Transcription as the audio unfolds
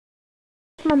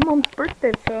my mom's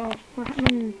birthday, so we're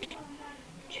having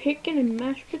chicken and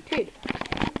mashed potatoes.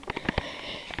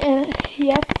 And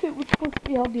yes, it was supposed to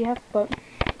be LDS, but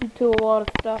due to a lot of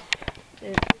stuff,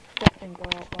 it just didn't go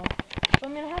out well. So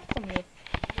I'm gonna have some of this,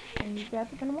 and you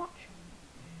guys are gonna watch.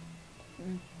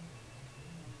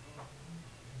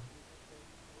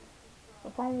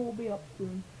 The phone will be up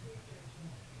soon.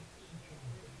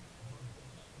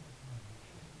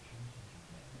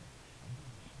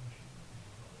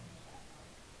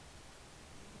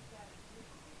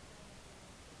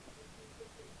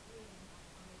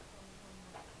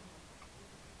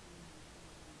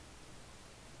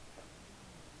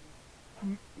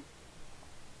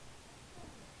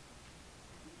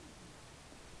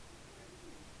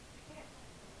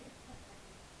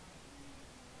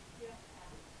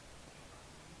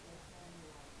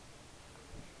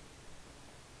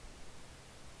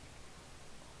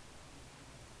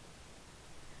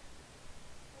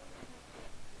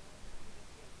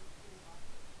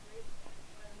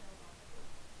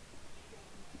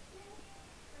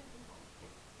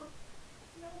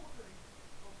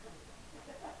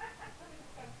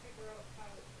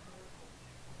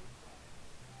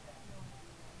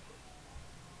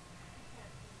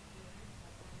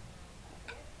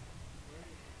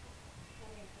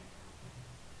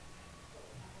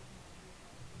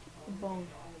 The bone.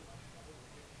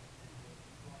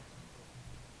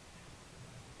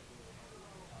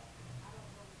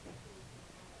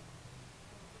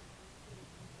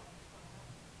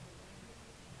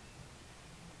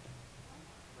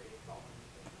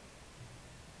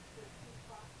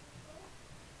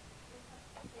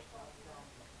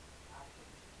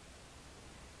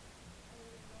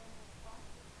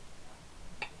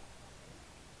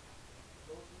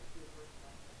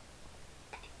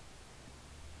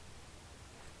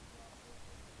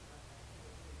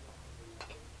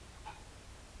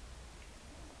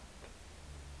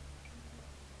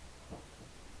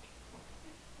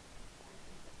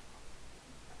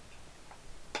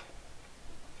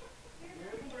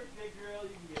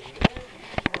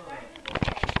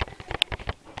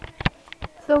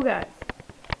 So guys,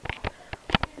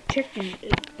 the chicken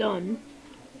is done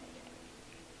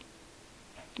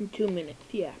in 2 minutes,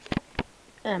 yeah.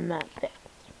 I'm not fast.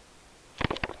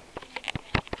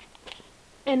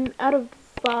 And out of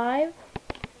 5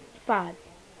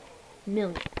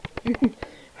 million.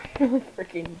 Really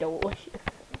freaking delicious.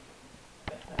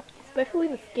 Especially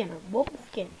the skin. I love the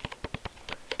skin.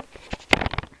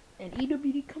 And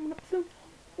EWD coming up soon.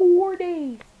 4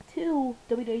 days till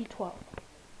WWE 12.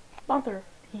 Sponsor.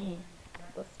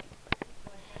 The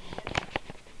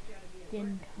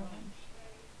skin time.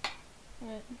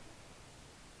 Right.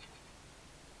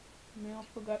 And I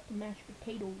also got the mashed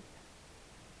potatoes.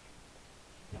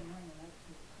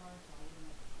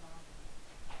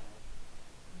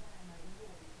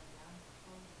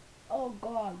 Oh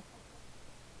god.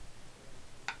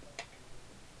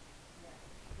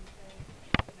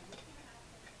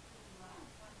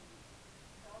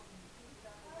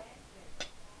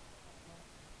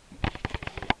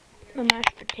 The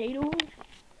mashed potatoes.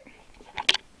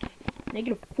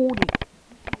 Negative 40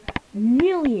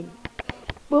 million.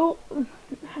 Well,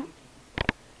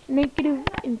 negative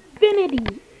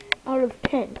infinity out of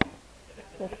 10.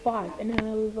 Well, 5. And then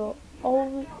out of all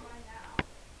of it,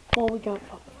 well, we got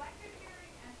 5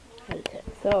 out of 10.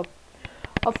 So,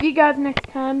 I'll see you guys next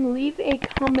time. Leave a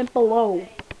comment below.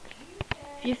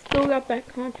 If you still got that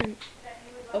content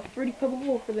of Fruity Pebble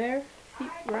Wolf over there, see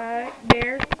right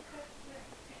there.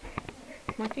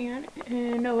 Pointing at it.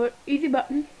 And easy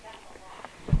button.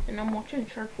 And I'm watching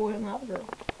Shark Boy and Lava Girl.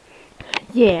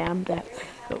 Yeah, I'm that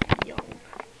so young.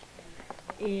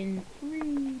 In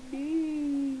 3,